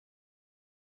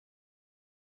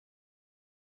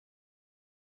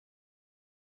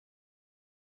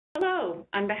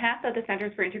On behalf of the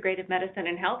Centers for Integrative Medicine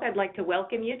and Health, I'd like to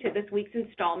welcome you to this week's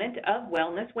installment of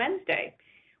Wellness Wednesday.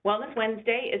 Wellness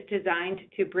Wednesday is designed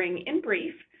to bring, in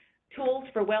brief, tools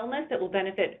for wellness that will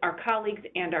benefit our colleagues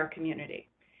and our community.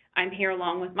 I'm here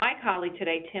along with my colleague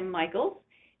today, Tim Michaels,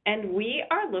 and we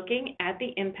are looking at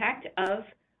the impact of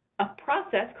a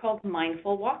process called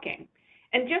mindful walking.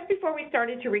 And just before we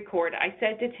started to record, I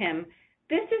said to Tim,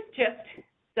 this is just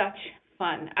such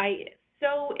fun. I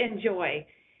so enjoy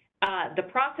the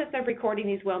process of recording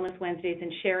these Wellness Wednesdays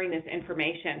and sharing this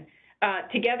information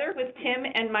together with Tim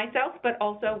and myself, but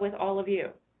also with all of you.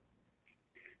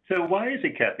 So why is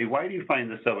it, Kathy? Why do you find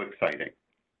this so exciting,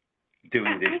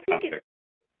 doing these topics?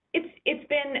 It's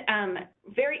been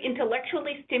very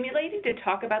intellectually stimulating to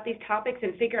talk about these topics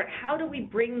and figure out how do we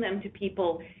bring them to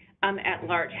people at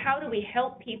large? How do we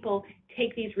help people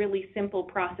take these really simple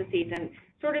processes and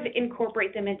sort of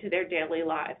incorporate them into their daily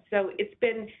lives? So it's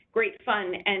been great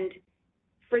fun, and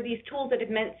for these tools that have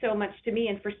meant so much to me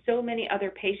and for so many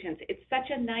other patients, it's such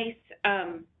a nice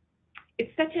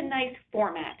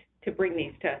format to bring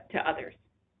these to others.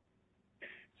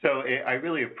 So I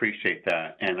really appreciate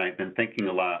that, and I've been thinking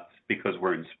a lot because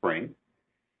we're in spring,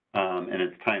 and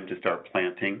it's time to start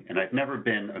planting, and I've never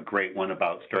been a great one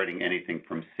about starting anything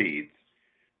from seeds,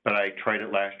 but I tried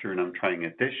it last year and I'm trying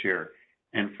it this year.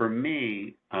 And for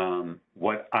me,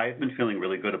 what I've been feeling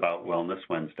really good about Wellness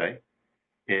Wednesday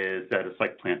is that it's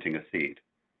like planting a seed.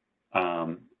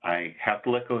 I have to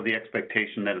let go of the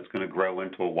expectation that it's going to grow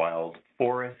into a wild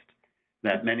forest,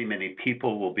 that many, many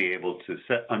people will be able to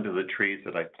sit under the trees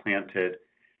that I planted.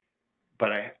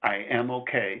 But I am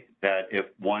okay that if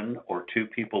one or two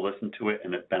people listen to it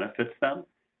and it benefits them,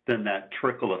 then that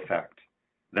trickle effect,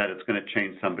 that it's going to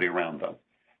change somebody around them.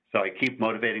 So I keep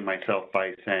motivating myself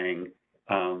by saying,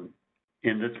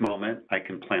 in this moment, I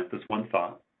can plant this one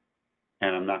thought,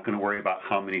 and I'm not going to worry about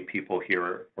how many people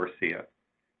hear or see it.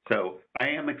 So I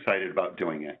am excited about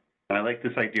doing it. And I like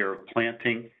this idea of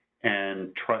planting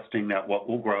and trusting that what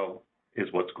will grow is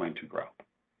what's going to grow.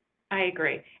 I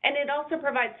agree. And it also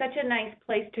provides such a nice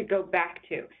place to go back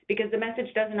to, because the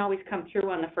message doesn't always come through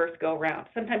on the first go round.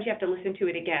 Sometimes you have to listen to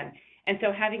it again. And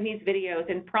so having these videos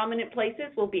in prominent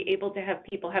places will be able to have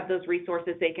people have those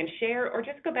resources they can share or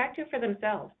just go back to for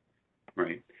themselves.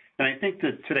 Right. And I think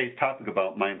that today's topic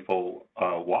about mindful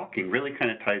walking really kind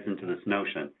of ties into this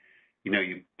notion. You know,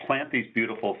 you plant these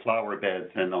beautiful flower beds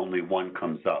and only one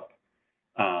comes up.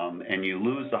 And you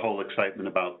lose the whole excitement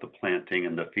about the planting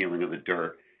and the feeling of the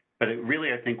dirt. But it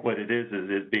really, I think what it is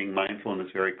being mindful in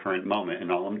this very current moment.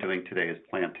 And all I'm doing today is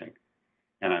planting.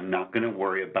 And I'm not going to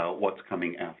worry about what's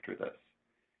coming after this.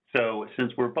 So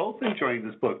since we're both enjoying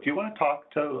this book, do you want to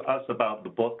talk to us about the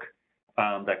book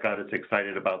that got us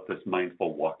excited about this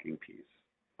mindful walking piece?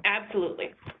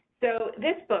 Absolutely. So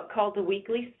this book called The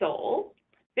Weekly Soul,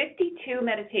 52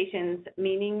 Meditations,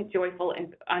 Meaning, Joyful,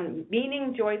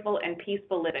 and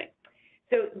Peaceful Living.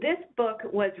 So this book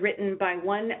was written by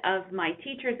one of my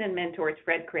teachers and mentors,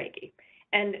 Fred Craigie.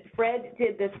 And Fred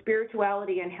did the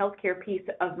spirituality and healthcare piece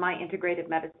of my integrative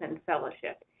medicine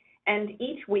fellowship. And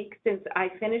each week since I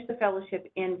finished the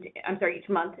fellowship each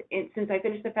month since I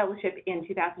finished the fellowship in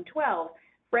 2012,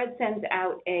 Fred sends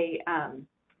out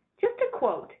just a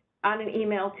quote on an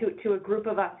email to a group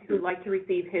of us who like to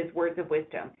receive his words of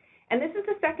wisdom. And this is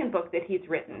the second book that he's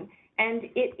written, and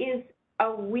it is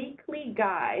a weekly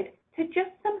guide to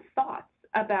just some thoughts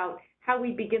about how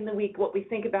we begin the week, what we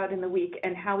think about in the week,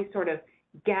 and how we sort of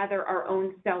gather our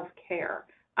own self-care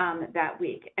that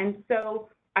week. And so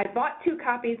I bought 2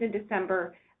 copies in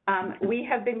December. We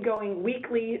have been going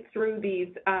weekly through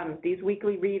these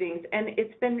weekly readings, and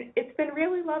it's been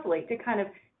really lovely to kind of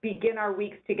begin our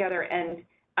weeks together and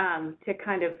to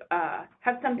kind of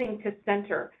have something to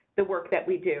center the work that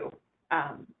we do.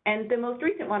 And the most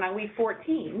recent one on week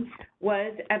 14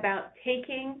 was about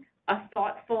taking a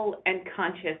thoughtful and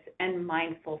conscious and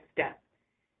mindful step.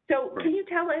 So can you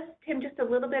tell us, Tim, just a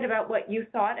little bit about what you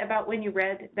thought about when you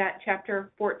read that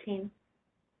chapter 14?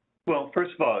 Well,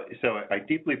 first of all, so I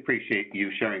deeply appreciate you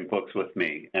sharing books with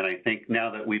me. And I think now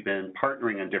that we've been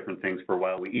partnering on different things for a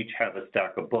while, we each have a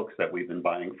stack of books that we've been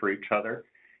buying for each other.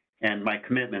 And my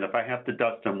commitment, if I have to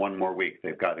dust them one more week,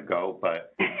 they've got to go.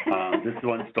 But this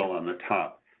one's still on the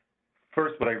top.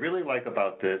 First, what I really like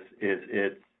about this is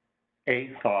it's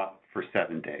a thought for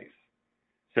 7 days.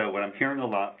 So what I'm hearing a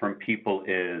lot from people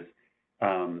is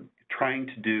trying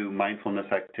to do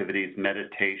mindfulness activities,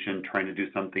 meditation, trying to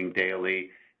do something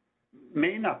daily,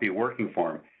 may not be working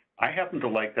for them. I happen to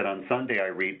like that on Sunday I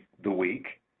read the week,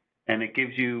 and it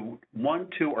gives you 1,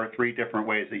 2, or 3 different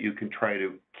ways that you can try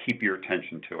to keep your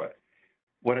attention to it.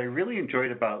 what I really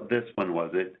enjoyed about this one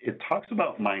was it talks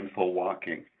about mindful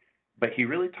walking, but he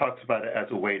really talks about it as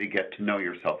a way to get to know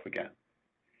yourself again.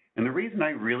 And the reason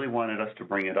I really wanted us to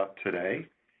bring it up today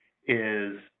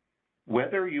is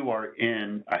whether you are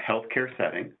in a healthcare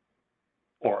setting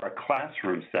or a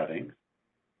classroom setting,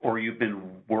 or you've been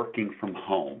working from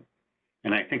home.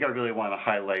 And I think I really want to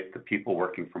highlight the people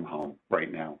working from home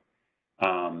right now.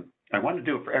 I want to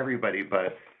do it for everybody,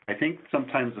 but I think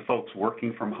sometimes the folks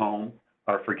working from home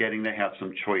are forgetting they have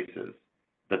some choices,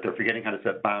 that they're forgetting how to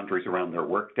set boundaries around their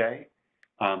workday.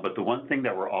 But the one thing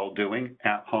that we're all doing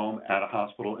at home, at a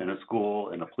hospital, in a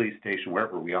school, in a police station,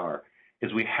 wherever we are,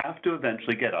 is we have to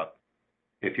eventually get up,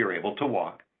 if you're able to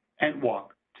walk, and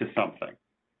walk to something.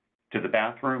 To the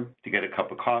bathroom, to get a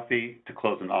cup of coffee, to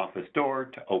close an office door,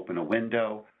 to open a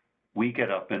window. We get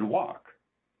up and walk.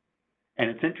 And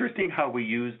it's interesting how we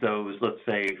use those, let's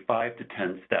say, 5 to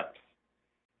 10 steps.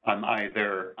 I'm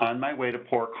either on my way to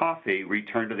pour coffee,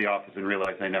 return to the office and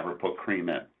realize I never put cream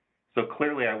in. So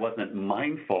clearly I wasn't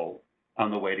mindful on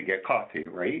the way to get coffee,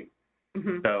 right?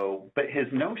 Mm-hmm. But his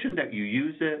notion that you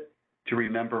use it to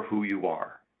remember who you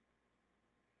are.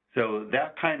 So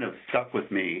that kind of stuck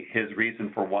with me, his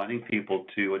reason for wanting people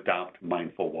to adopt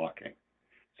mindful walking.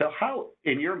 So how,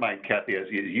 in your mind, Kathy, as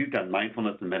you've done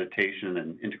mindfulness and meditation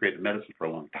and integrated medicine for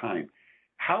a long time,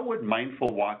 how would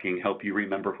mindful walking help you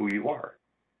remember who you are?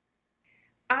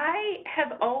 I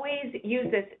have always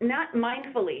used this, not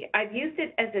mindfully. I've used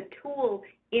it as a tool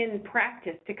in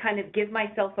practice to kind of give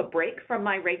myself a break from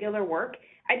my regular work.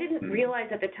 I didn't realize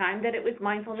at the time that it was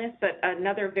mindfulness, but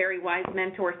another very wise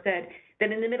mentor said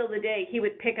that in the middle of the day, he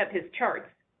would pick up his charts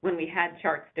when we had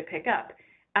charts to pick up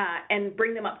and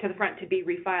bring them up to the front to be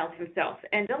refiled himself.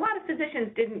 And a lot of physicians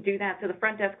didn't do that, so the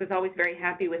front desk was always very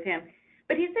happy with him.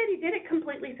 But he said he did it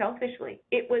completely selfishly.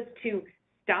 It was to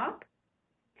stop,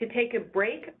 to take a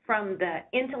break from the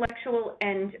intellectual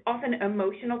and often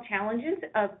emotional challenges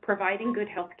of providing good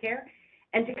health care,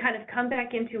 and to kind of come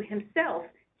back into himself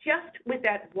just with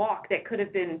that walk that could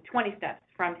have been 20 steps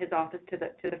from his office to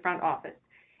the front office.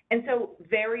 And so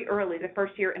very early, the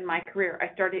first year in my career,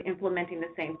 I started implementing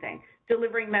the same thing,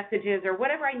 delivering messages or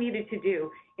whatever I needed to do,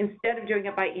 instead of doing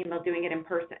it by email, doing it in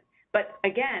person. But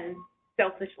again,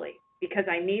 selfishly, because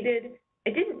I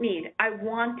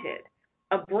wanted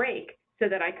a break so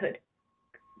that I could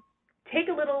take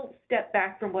a little step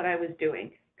back from what I was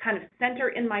doing, kind of center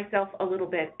in myself a little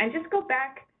bit, and just go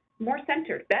back more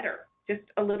centered, better, just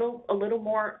a little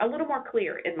more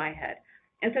clear in my head.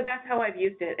 And so that's how I've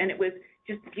used it, and it was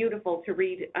just beautiful to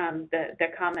read the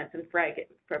comments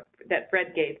that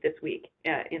Fred gave this week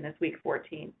in this week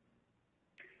 14.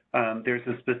 There's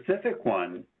a specific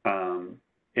one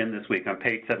in this week on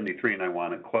page 73, and I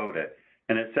want to quote it.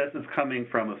 And it says it's coming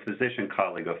from a physician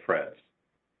colleague of Fred's,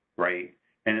 right?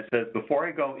 And it says, before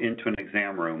I go into an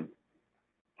exam room,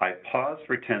 I pause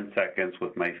for 10 seconds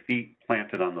with my feet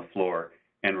planted on the floor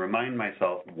and remind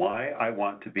myself why I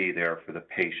want to be there for the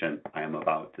patient I am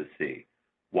about to see,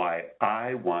 why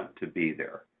I want to be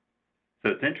there.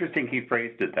 So it's interesting he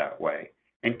phrased it that way.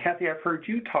 And Kathy, I've heard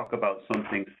you talk about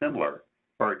something similar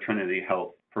for our Trinity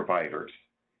Health providers.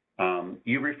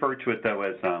 You refer to it, though,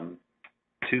 as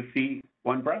 2 feet,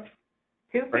 1 breath?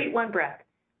 2 feet, 1 breath.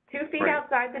 2 feet right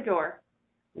outside the door,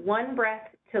 1 breath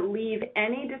to leave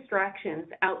any distractions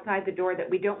outside the door that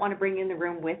we don't want to bring in the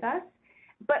room with us.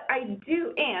 But I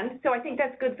do, and so I think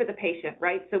that's good for the patient,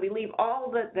 right? So we leave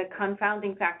all the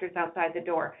confounding factors outside the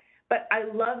door. But I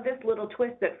love this little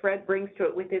twist that Fred brings to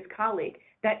it with his colleague,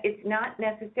 that it's not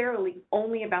necessarily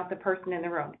only about the person in the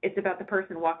room. It's about the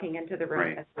person walking into the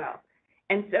room as well.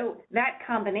 And so that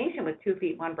combination with 2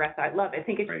 feet, 1 breath, I love. I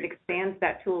think it just expands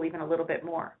that tool even a little bit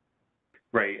more.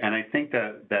 Right, and I think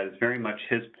that is very much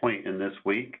his point in this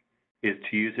week, is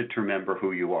to use it to remember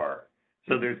who you are.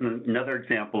 So there's another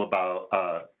example about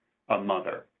a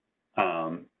mother,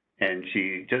 and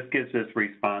she just gives this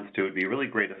response to, it'd be really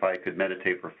great if I could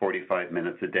meditate for 45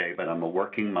 minutes a day, but I'm a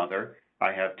working mother.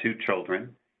 I have 2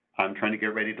 children. I'm trying to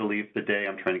get ready to leave the day.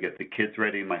 I'm trying to get the kids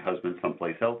ready. My husband's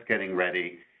someplace else getting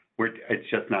ready. It's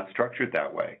just not structured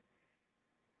that way.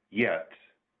 Yet,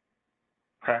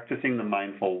 practicing the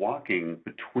mindful walking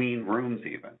between rooms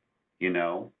even,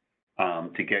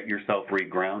 to get yourself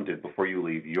regrounded before you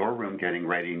leave your room getting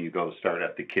ready and you go start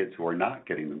at the kids who are not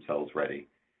getting themselves ready,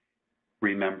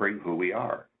 remembering who we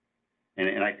are.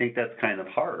 And I think that's kind of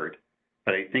hard,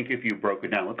 but I think if you broke it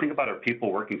down, let's think about our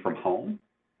people working from home.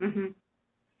 Mm-hmm.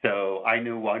 So I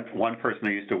knew one person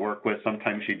I used to work with,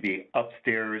 sometimes she'd be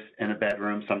upstairs in a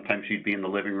bedroom, sometimes she'd be in the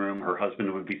living room, her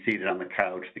husband would be seated on the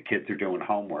couch, the kids are doing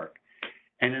homework.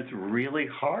 And it's really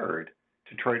hard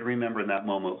to try to remember in that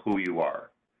moment who you are.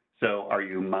 So are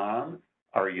you mom?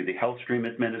 Are you the health stream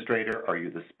administrator? Are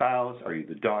you the spouse? Are you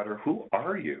the daughter? Who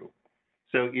are you?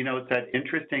 So, you know, it's that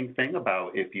interesting thing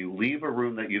about if you leave a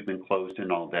room that you've been closed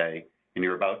in all day and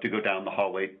you're about to go down the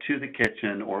hallway to the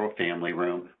kitchen or a family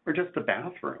room or just the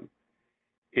bathroom,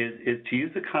 is to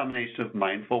use a combination of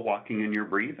mindful walking and your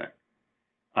breathing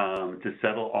to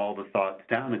settle all the thoughts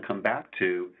down and come back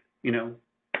to, you know,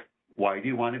 why do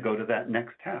you want to go to that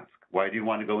next task? Why do you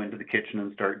want to go into the kitchen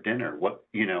and start dinner? What,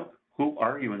 you know, who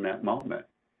are you in that moment?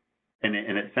 And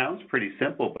it sounds pretty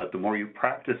simple, but the more you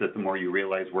practice it, the more you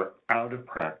realize we're out of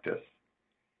practice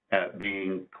at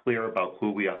being clear about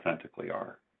who we authentically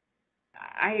are.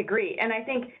 I agree. And I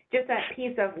think just that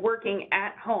piece of working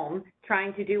at home,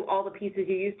 trying to do all the pieces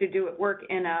you used to do at work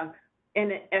in a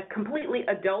completely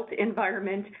adult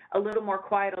environment, a little more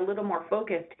quiet, a little more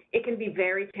focused, it can be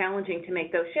very challenging to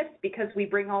make those shifts because we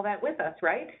bring all that with us,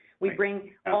 right? We bring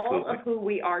all of who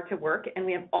we are to work, and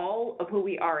we have all of who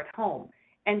we are at home.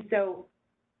 And so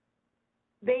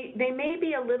they may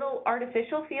be a little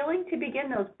artificial feeling to begin,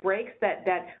 those breaks, that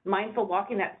mindful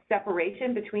walking, that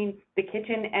separation between the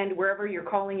kitchen and wherever you're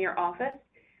calling your office.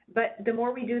 But the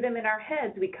more we do them in our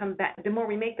heads, we come back, the more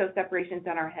we make those separations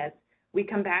in our heads, we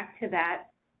come back to that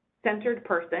centered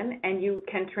person, and you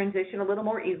can transition a little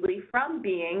more easily from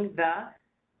being the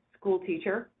school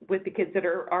teacher with the kids that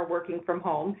are working from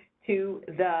home to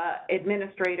the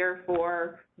administrator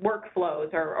for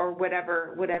workflows or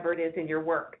whatever it is in your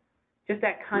work. Just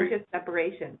that conscious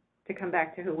separation to come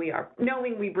back to who we are,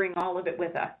 knowing we bring all of it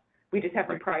with us. We just have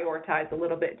to prioritize a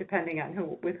little bit depending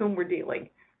on with whom we're dealing.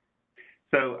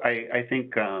 So I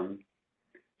think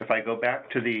if I go back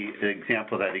to the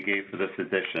example that he gave for the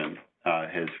physician,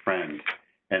 his friend,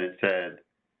 and it said,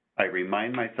 I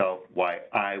remind myself why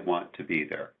I want to be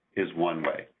there, is one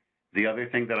way. The other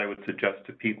thing that I would suggest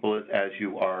to people is as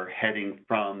you are heading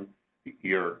from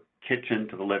your kitchen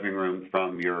to the living room,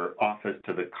 from your office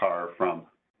to the car, from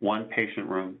one patient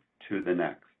room to the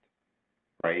next,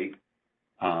 right,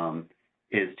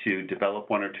 is to develop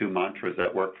one or two mantras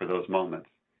that work for those moments.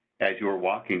 As you're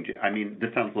walking, I mean,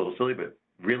 this sounds a little silly, but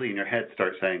really in your head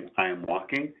start saying, I am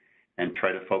walking, and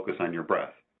try to focus on your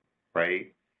breath,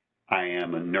 right? I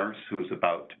am a nurse who's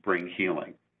about to bring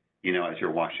healing, you know, as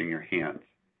you're washing your hands.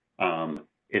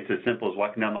 It's as simple as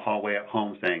walking down the hallway at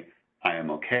home saying, I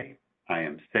am okay, I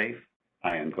am safe,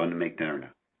 I am going to make dinner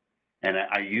now. And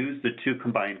I use the two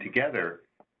combined together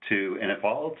to, and if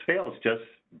all else fails, just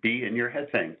be in your head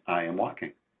saying, I am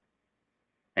walking.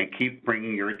 And keep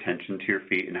bringing your attention to your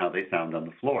feet and how they sound on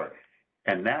the floor.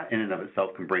 And that in and of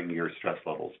itself can bring your stress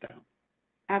levels down.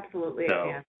 Absolutely.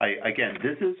 So, again,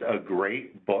 this is a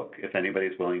great book if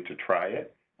anybody's willing to try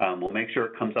it. We'll make sure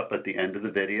it comes up at the end of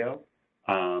the video.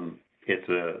 It's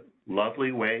a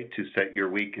lovely way to set your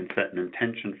week and set an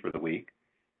intention for the week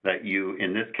that you,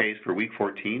 in this case, for week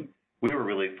 14, we were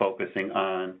really focusing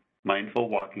on mindful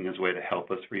walking as a way to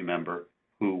help us remember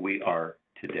who we are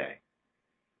today.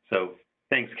 So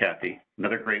thanks, Kathy.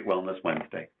 Another great Wellness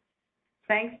Wednesday.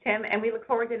 Thanks, Tim, and we look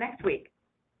forward to next week.